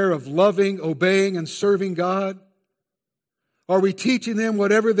prayer, of loving, obeying, and serving God? Are we teaching them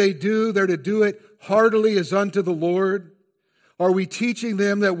whatever they do, they're to do it heartily as unto the Lord? Are we teaching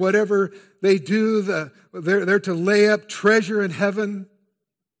them that whatever they do, they're to lay up treasure in heaven?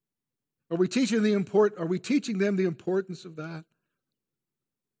 Are we teaching them the importance of that?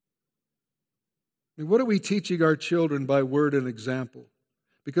 I mean, what are we teaching our children by word and example?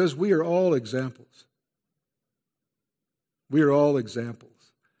 Because we are all examples. We are all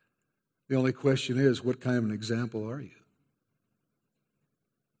examples. The only question is, what kind of an example are you?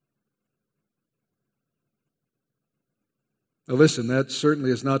 Now listen, that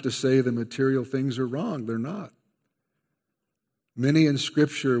certainly is not to say the material things are wrong. They're not. Many in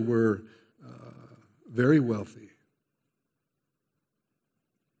Scripture were very wealthy.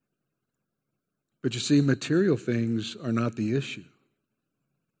 But you see, material things are not the issue.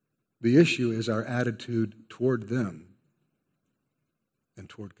 The issue is our attitude toward them and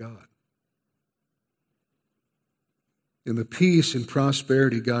toward God. In the peace and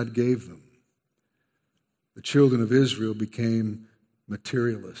prosperity God gave them, the children of Israel became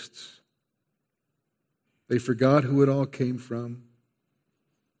materialists. They forgot who it all came from.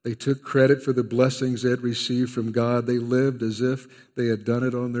 They took credit for the blessings they had received from God. They lived as if they had done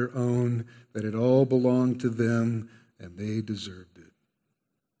it on their own, that it all belonged to them, and they deserved it.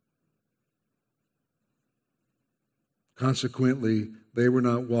 Consequently, they were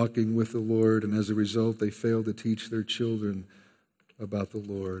not walking with the Lord, and as a result, they failed to teach their children about the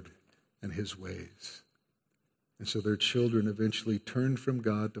Lord and His ways. And so their children eventually turned from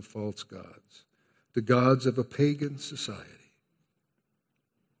God to false gods, to gods of a pagan society.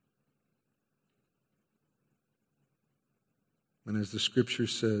 And as the Scripture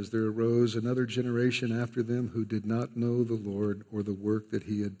says, there arose another generation after them who did not know the Lord or the work that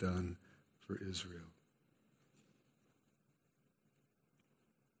he had done for Israel.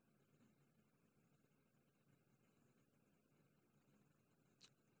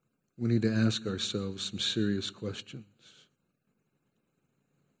 We need to ask ourselves some serious questions.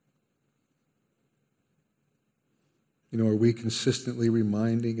 Are we consistently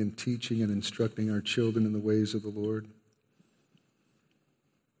reminding and teaching and instructing our children in the ways of the Lord?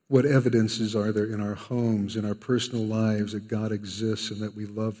 What evidences are there in our homes, in our personal lives that God exists and that we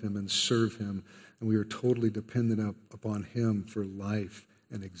love him and serve him and we are totally dependent upon him for life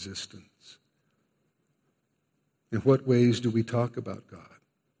and existence? In what ways do we talk about God?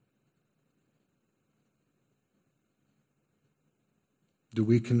 Do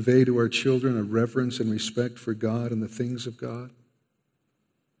we convey to our children a reverence and respect for God and the things of God?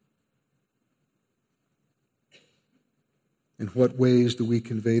 In what ways do we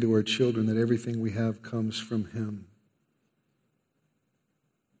convey to our children that everything we have comes from him?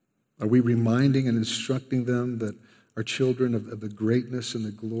 Are we reminding and instructing them that our children of the greatness and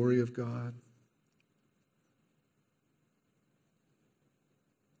the glory of God?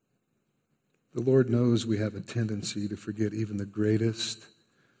 The Lord knows we have a tendency to forget even the greatest,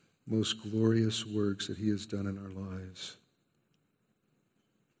 most glorious works that he has done in our lives.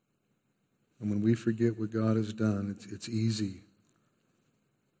 And when we forget what God has done, it's easy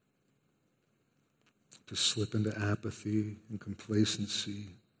to slip into apathy and complacency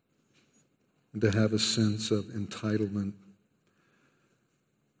and to have a sense of entitlement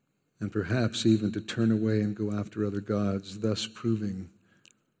and perhaps even to turn away and go after other gods, thus proving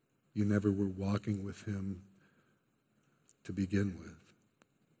you never were walking with him to begin with.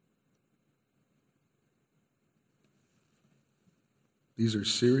 These are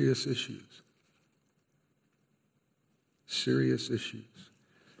serious issues. Serious issues.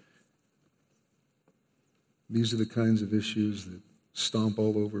 These are the kinds of issues that stomp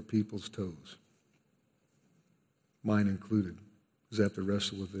all over people's toes. Mine included, because I have to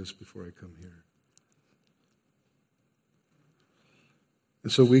wrestle with this before I come here.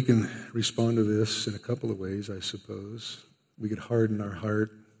 And so we can respond to this in a couple of ways, I suppose. We could harden our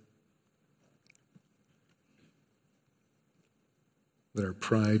heart, let our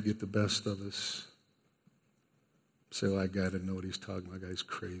pride get the best of us. Say, well, that guy didn't know what he's talking about. That guy's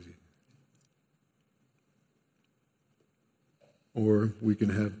crazy. Or we can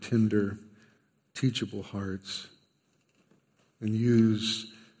have tender, teachable hearts and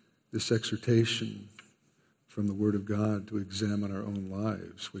use this exhortation from the Word of God to examine our own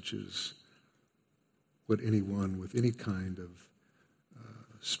lives, which is what anyone with any kind of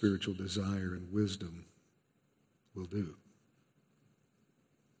spiritual desire and wisdom will do.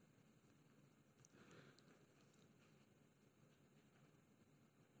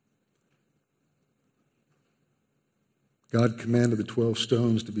 God commanded the 12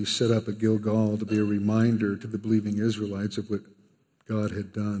 stones to be set up at Gilgal to be a reminder to the believing Israelites of what God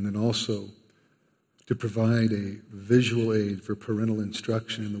had done, and also to provide a visual aid for parental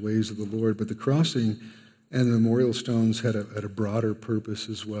instruction in the ways of the Lord. But the crossing and the memorial stones had a broader purpose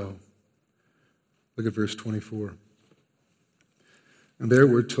as well. Look at verse 24. And there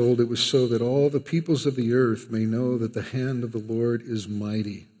we're told it was so that all the peoples of the earth may know that the hand of the Lord is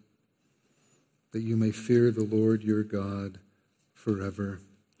mighty, that you may fear the Lord your God forever.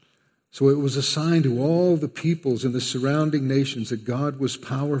 So it was a sign to all the peoples in the surrounding nations that God was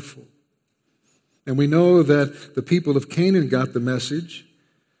powerful. And we know that the people of Canaan got the message.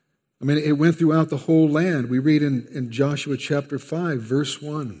 I mean, it went throughout the whole land. We read in Joshua chapter 5, verse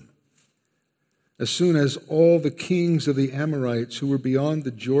 1. As soon as all the kings of the Amorites who were beyond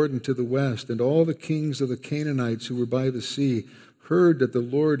the Jordan to the west, and all the kings of the Canaanites who were by the sea, heard that the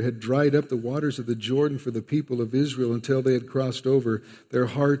Lord had dried up the waters of the Jordan for the people of Israel until they had crossed over, their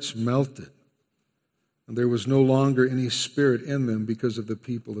hearts melted. And there was no longer any spirit in them because of the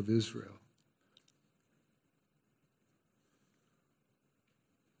people of Israel.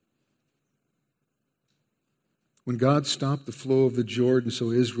 When God stopped the flow of the Jordan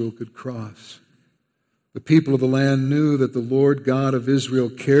so Israel could cross, the people of the land knew that the Lord God of Israel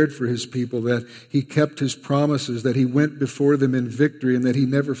cared for his people, that he kept his promises, that he went before them in victory, and that he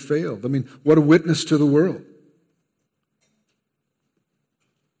never failed. I mean, what a witness to the world.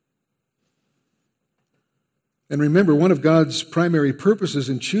 And remember, one of God's primary purposes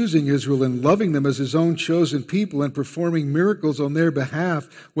in choosing Israel and loving them as his own chosen people and performing miracles on their behalf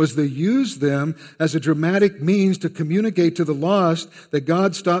was to use them as a dramatic means to communicate to the lost that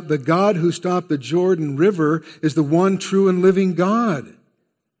the God who stopped the Jordan River is the one true and living God.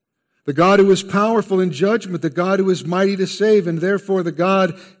 the God who is powerful in judgment, the God who is mighty to save, and therefore the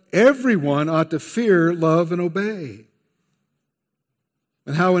God everyone ought to fear, love, and obey.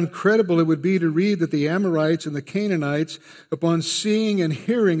 And how incredible it would be to read that the Amorites and the Canaanites, upon seeing and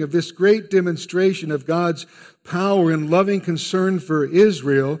hearing of this great demonstration of God's power and loving concern for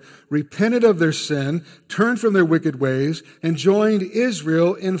Israel, repented of their sin, turned from their wicked ways, and joined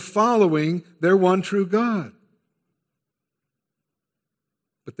Israel in following their one true God.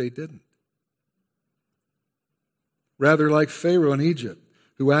 But they didn't. Rather, like Pharaoh in Egypt,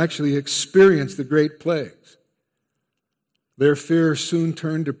 who actually experienced the great plagues, their fear soon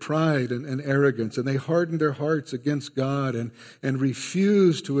turned to pride and arrogance, and they hardened their hearts against God and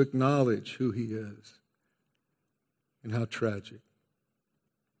refused to acknowledge who He is. And how tragic.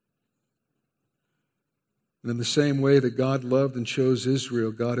 And in the same way that God loved and chose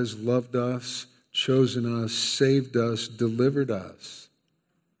Israel, God has loved us, chosen us, saved us, delivered us,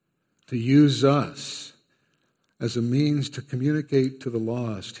 to use us as a means to communicate to the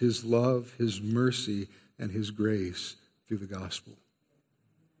lost His love, His mercy, and His grace through the gospel.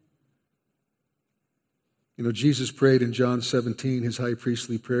 You know, Jesus prayed in John 17, His high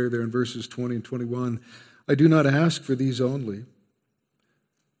priestly prayer there in verses 20 and 21, I do not ask for these only,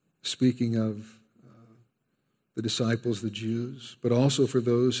 speaking of the disciples, the Jews, but also for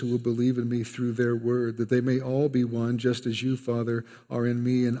those who will believe in me through their word, that they may all be one, just as you, Father, are in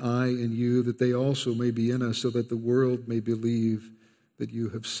me and I in you, that they also may be in us, so that the world may believe that you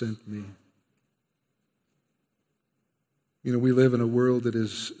have sent me. You know, we live in a world that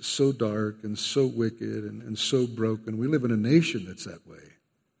is so dark and so wicked and so broken. We live in a nation that's that way.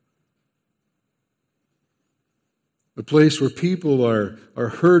 A place where people are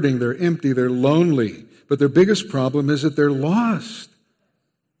hurting, they're empty, they're lonely. But their biggest problem is that they're lost.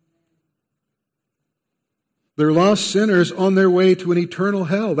 They're lost sinners on their way to an eternal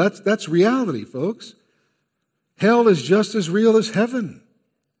hell. That's reality, folks. Hell is just as real as heaven.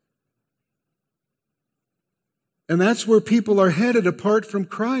 And that's where people are headed apart from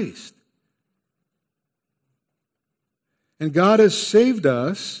Christ. And God has saved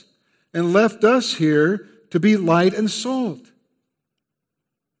us and left us here to be light and salt.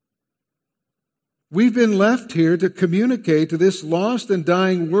 We've been left here to communicate to this lost and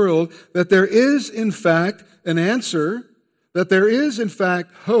dying world that there is, in fact, an answer, that there is, in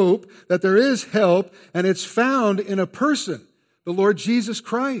fact, hope, that there is help, and it's found in a person, the Lord Jesus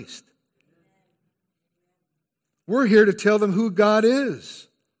Christ. We're here to tell them who God is.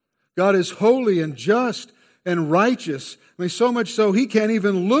 God is holy and just and righteous. I mean, so much so He can't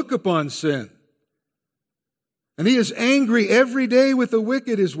even look upon sin. And He is angry every day with the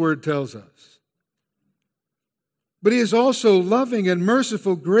wicked, His word tells us. But He is also loving and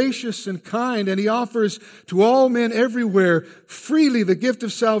merciful, gracious and kind, and He offers to all men everywhere freely the gift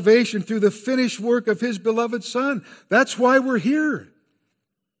of salvation through the finished work of His beloved Son. That's why we're here.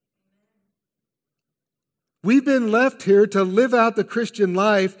 We've been left here to live out the Christian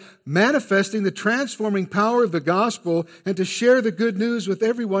life, manifesting the transforming power of the gospel, and to share the good news with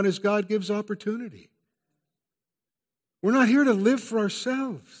everyone as God gives opportunity. We're not here to live for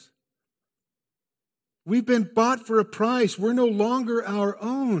ourselves. We've been bought for a price. We're no longer our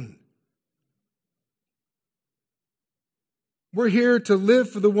own. We're here to live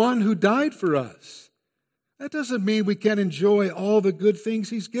for the one who died for us. That doesn't mean we can't enjoy all the good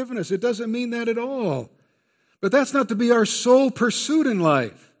things He's given us. It doesn't mean that at all. But that's not to be our sole pursuit in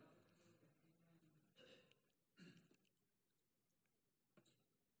life.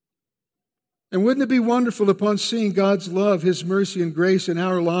 And wouldn't it be wonderful upon seeing God's love, His mercy and grace in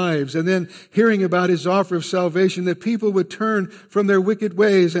our lives, and then hearing about His offer of salvation, that people would turn from their wicked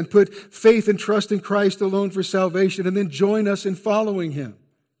ways and put faith and trust in Christ alone for salvation, and then join us in following Him?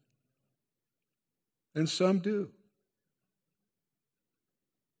 And some do.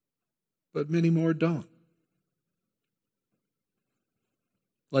 But many more don't.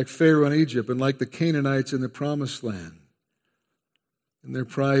 Like Pharaoh in Egypt and like the Canaanites in the Promised Land. In their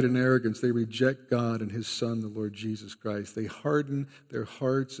pride and arrogance, they reject God and His Son, the Lord Jesus Christ. They harden their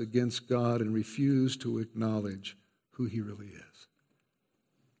hearts against God and refuse to acknowledge who He really is.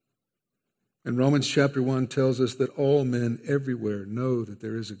 And Romans chapter 1 tells us that all men everywhere know that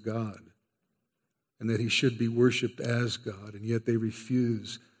there is a God and that He should be worshiped as God, and yet they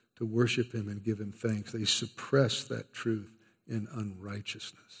refuse to worship Him and give Him thanks. They suppress that truth in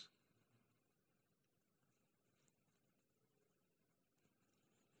unrighteousness.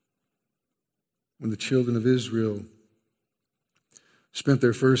 When the children of Israel spent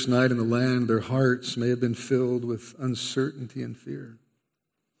their first night in the land, their hearts may have been filled with uncertainty and fear.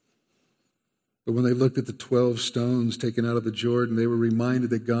 But when they looked at the 12 stones taken out of the Jordan, they were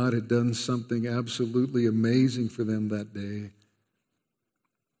reminded that God had done something absolutely amazing for them that day.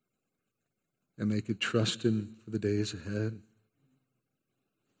 And they could trust Him for the days ahead.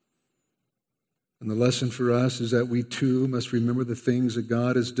 And the lesson for us is that we too must remember the things that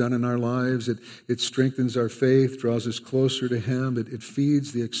God has done in our lives. It strengthens our faith, draws us closer to Him. It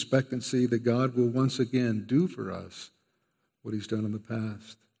feeds the expectancy that God will once again do for us what He's done in the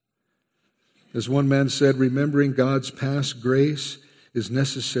past. As one man said, remembering God's past grace is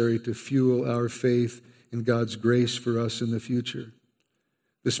necessary to fuel our faith in God's grace for us in the future.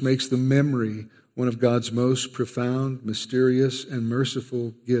 This makes the memory one of God's most profound, mysterious, and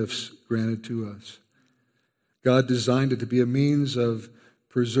merciful gifts granted to us. God designed it to be a means of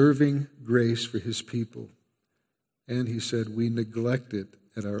preserving grace for His people. And He said, we neglect it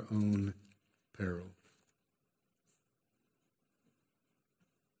at our own peril.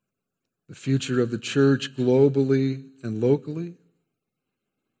 The future of the church globally and locally,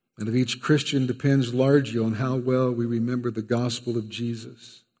 and of each Christian depends largely on how well we remember the gospel of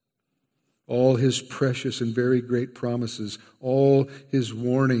Jesus. All His precious and very great promises, all His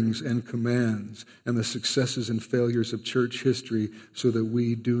warnings and commands, and the successes and failures of church history so that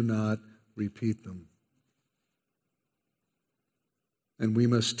we do not repeat them. And we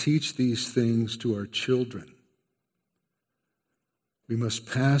must teach these things to our children. We must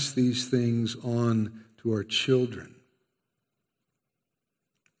pass these things on to our children.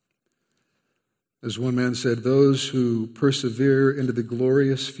 As one man said, those who persevere into the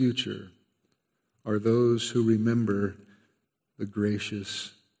glorious future are those who remember the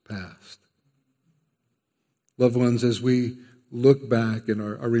gracious past. Loved ones, as we look back and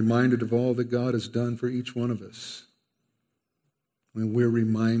are reminded of all that God has done for each one of us, when we're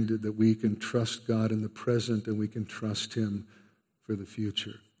reminded that we can trust God in the present and we can trust Him for the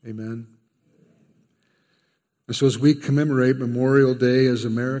future. Amen? And so as we commemorate Memorial Day as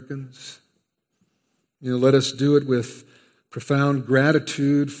Americans, let us do it with profound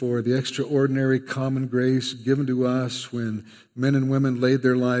gratitude for the extraordinary common grace given to us when men and women laid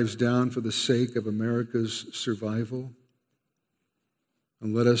their lives down for the sake of America's survival.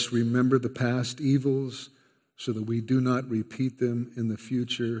 And let us remember the past evils so that we do not repeat them in the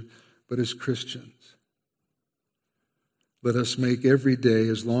future. But as Christians, let us make every day,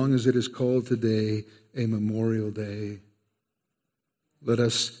 as long as it is called today, a Memorial Day. Let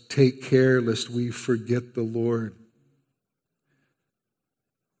us take care lest we forget the Lord.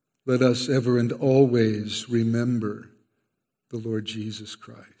 Let us ever and always remember the Lord Jesus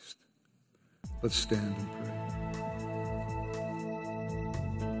Christ. Let's stand and pray.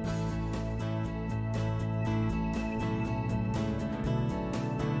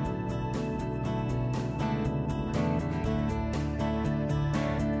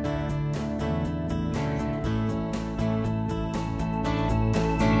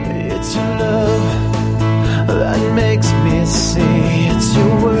 It's your love that makes me see. It's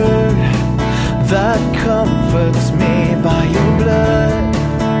your word that comforts me. By your blood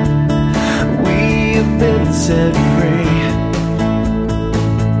we have been set free.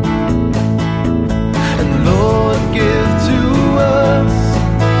 And Lord, give to us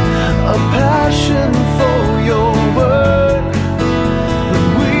a passion for your word, that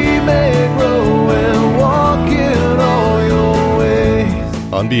we may grow and walk in all your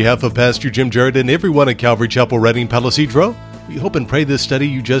ways. On behalf of Pastor Jim Jarrett and everyone at Calvary Chapel Redding Palo Cedro, we hope and pray this study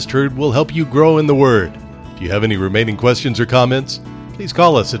you just heard will help you grow in the Word. If you have any remaining questions or comments, please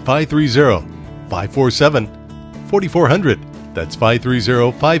call us at 530-547-4400. That's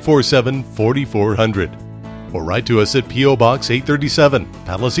 530-547-4400. Or write to us at P.O. Box 837,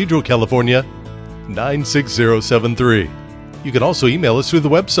 Palo Cedro, California, 96073. You can also email us through the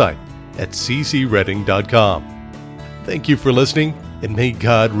website at ccredding.com. Thank you for listening, and may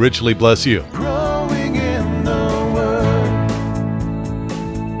God richly bless you.